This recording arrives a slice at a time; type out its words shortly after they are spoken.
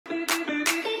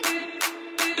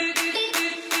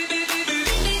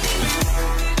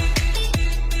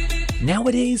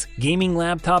Nowadays, gaming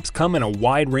laptops come in a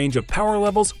wide range of power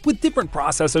levels with different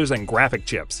processors and graphic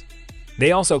chips.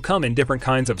 They also come in different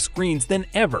kinds of screens than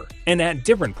ever and at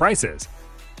different prices.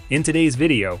 In today's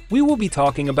video, we will be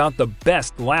talking about the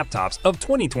best laptops of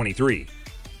 2023.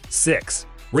 6.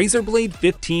 Razer Blade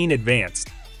 15 Advanced.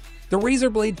 The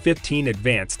Razer Blade 15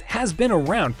 Advanced has been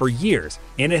around for years,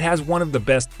 and it has one of the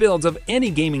best builds of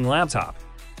any gaming laptop.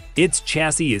 Its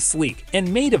chassis is sleek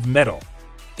and made of metal.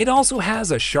 It also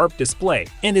has a sharp display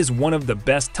and is one of the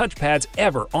best touchpads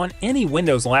ever on any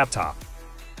Windows laptop.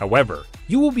 However,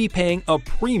 you will be paying a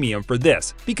premium for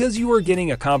this because you are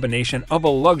getting a combination of a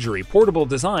luxury portable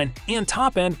design and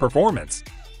top-end performance.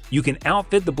 You can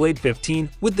outfit the Blade 15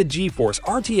 with the GeForce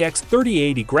RTX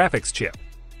 3080 graphics chip.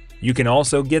 You can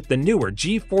also get the newer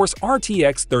GeForce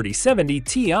RTX 3070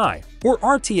 Ti or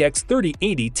RTX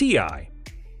 3080 Ti.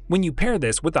 When you pair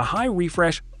this with a high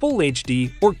refresh, Full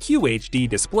HD or QHD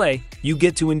display, you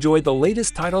get to enjoy the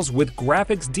latest titles with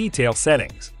graphics detail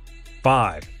settings.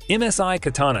 5. MSI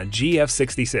Katana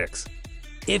GF66.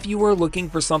 If you are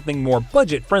looking for something more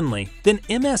budget-friendly, then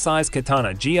MSI's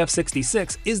Katana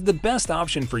GF66 is the best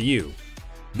option for you.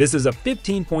 This is a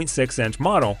 15.6-inch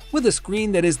model with a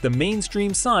screen that is the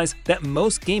mainstream size that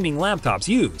most gaming laptops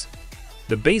use.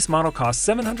 The base model costs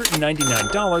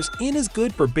 $799 and is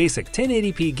good for basic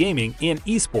 1080p gaming and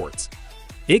esports.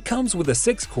 It comes with a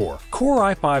 6-core Core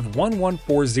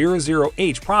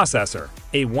i5-11400H processor,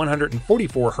 a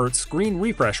 144Hz screen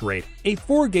refresh rate, a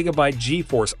 4GB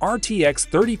GeForce RTX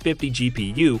 3050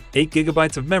 GPU,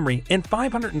 8GB of memory, and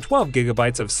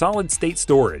 512GB of solid-state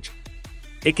storage.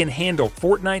 It can handle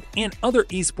Fortnite and other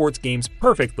esports games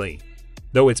perfectly.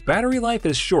 Though its battery life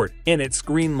is short and its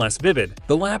screen less vivid,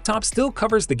 the laptop still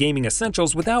covers the gaming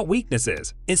essentials without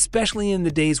weaknesses, especially in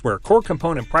the days where core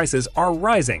component prices are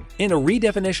rising in a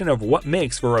redefinition of what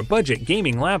makes for a budget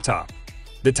gaming laptop.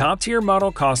 The top-tier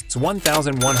model costs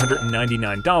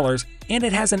 $1,199 and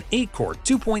it has an 8-core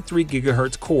 2.3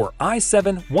 GHz Core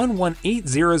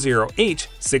i7-11800H,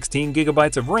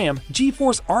 16GB of RAM,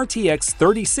 GeForce RTX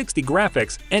 3060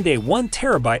 graphics, and a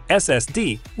 1TB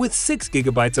SSD with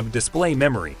 6GB of display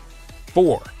memory.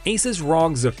 4. Asus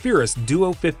ROG Zephyrus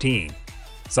Duo 15.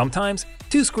 Sometimes,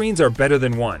 two screens are better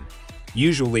than one.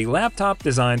 Usually, laptop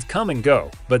designs come and go,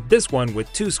 but this one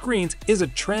with two screens is a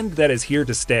trend that is here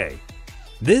to stay.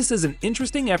 This is an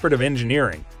interesting effort of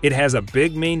engineering. It has a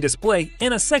big main display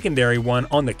and a secondary one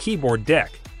on the keyboard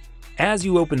deck. As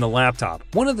you open the laptop,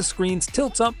 one of the screens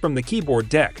tilts up from the keyboard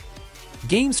deck.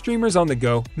 Game streamers on the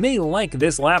go may like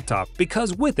this laptop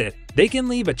because with it, they can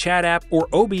leave a chat app or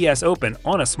OBS open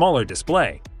on a smaller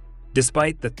display.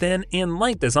 Despite the thin and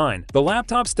light design, the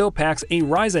laptop still packs a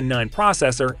Ryzen 9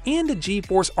 processor and a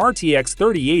GeForce RTX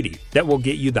 3080 that will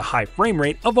get you the high frame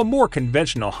rate of a more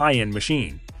conventional high-end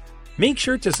machine. Make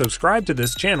sure to subscribe to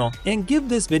this channel and give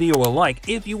this video a like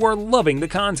if you are loving the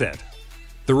content.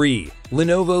 3.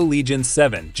 Lenovo Legion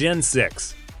 7 Gen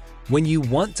 6. When you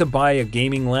want to buy a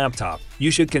gaming laptop, you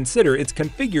should consider its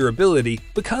configurability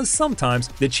because sometimes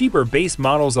the cheaper base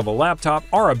models of a laptop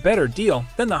are a better deal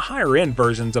than the higher-end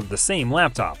versions of the same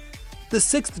laptop. The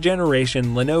 6th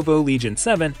generation Lenovo Legion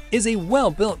 7 is a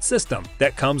well-built system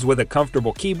that comes with a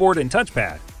comfortable keyboard and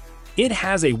touchpad. It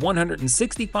has a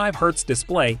 165Hz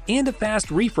display and a fast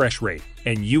refresh rate,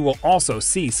 and you will also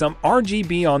see some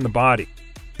RGB on the body.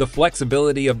 The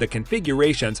flexibility of the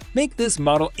configurations make this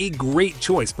model a great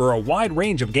choice for a wide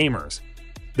range of gamers.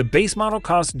 The base model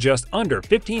costs just under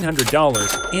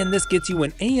 $1,500, and this gets you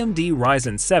an AMD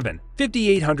Ryzen 7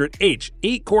 5800H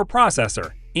 8-core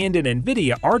processor and an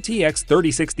NVIDIA RTX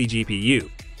 3060 GPU.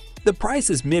 The price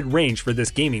is mid-range for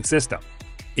this gaming system.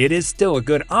 It is still a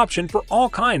good option for all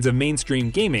kinds of mainstream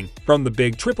gaming, from the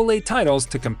big AAA titles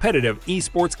to competitive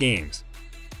esports games.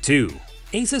 2.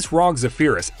 Asus ROG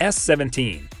Zephyrus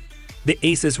S17. The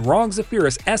Asus ROG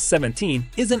Zephyrus S17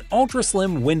 is an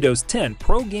ultra-slim Windows 10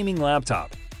 Pro gaming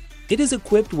laptop. It is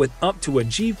equipped with up to a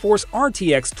GeForce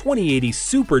RTX 2080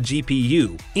 Super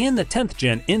GPU and the 10th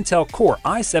Gen Intel Core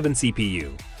i7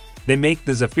 CPU. They make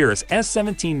the Zephyrus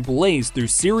S17 blaze through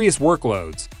serious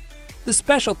workloads. The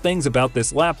special things about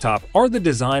this laptop are the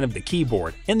design of the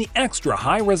keyboard and the extra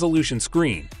high-resolution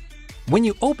screen. When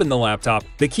you open the laptop,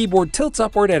 the keyboard tilts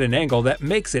upward at an angle that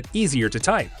makes it easier to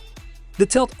type. The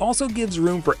tilt also gives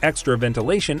room for extra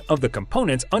ventilation of the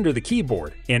components under the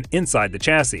keyboard and inside the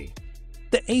chassis.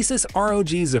 The Asus ROG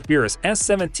Zephyrus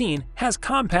S17 has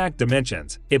compact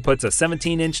dimensions. It puts a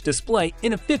 17-inch display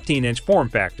in a 15-inch form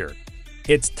factor.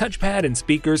 Its touchpad and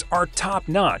speakers are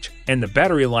top-notch, and the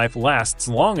battery life lasts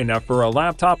long enough for a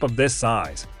laptop of this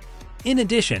size. In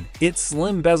addition, its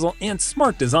slim bezel and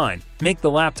smart design make the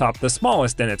laptop the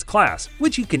smallest in its class,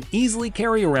 which you can easily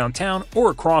carry around town or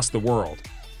across the world.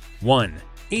 1.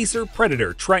 Acer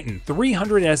Predator Triton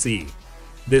 300 SE.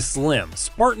 This slim,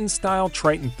 Spartan-style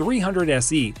Triton 300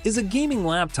 SE is a gaming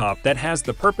laptop that has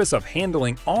the purpose of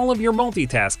handling all of your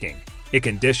multitasking. It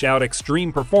can dish out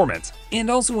extreme performance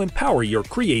and also empower your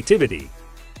creativity.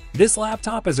 This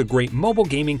laptop is a great mobile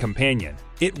gaming companion.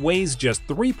 It weighs just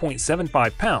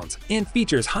 3.75 pounds and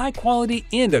features high quality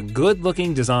and a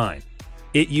good-looking design.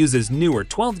 It uses newer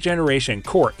 12th generation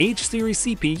Core H-series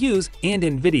CPUs and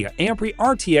NVIDIA Ampere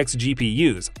RTX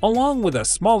GPUs, along with a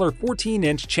smaller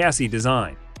 14-inch chassis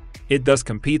design. It thus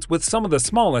competes with some of the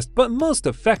smallest but most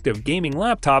effective gaming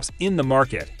laptops in the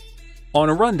market. On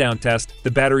a rundown test,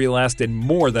 the battery lasted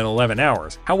more than 11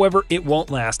 hours. However, it won't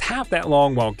last half that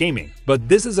long while gaming, but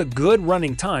this is a good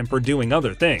running time for doing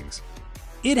other things.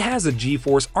 It has a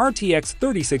GeForce RTX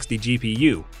 3060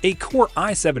 GPU, a Core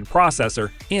i7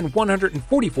 processor, and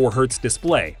 144Hz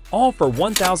display, all for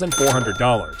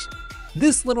 $1,400.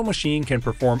 This little machine can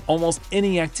perform almost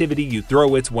any activity you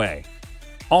throw its way.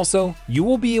 Also, you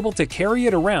will be able to carry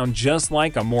it around just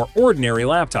like a more ordinary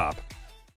laptop.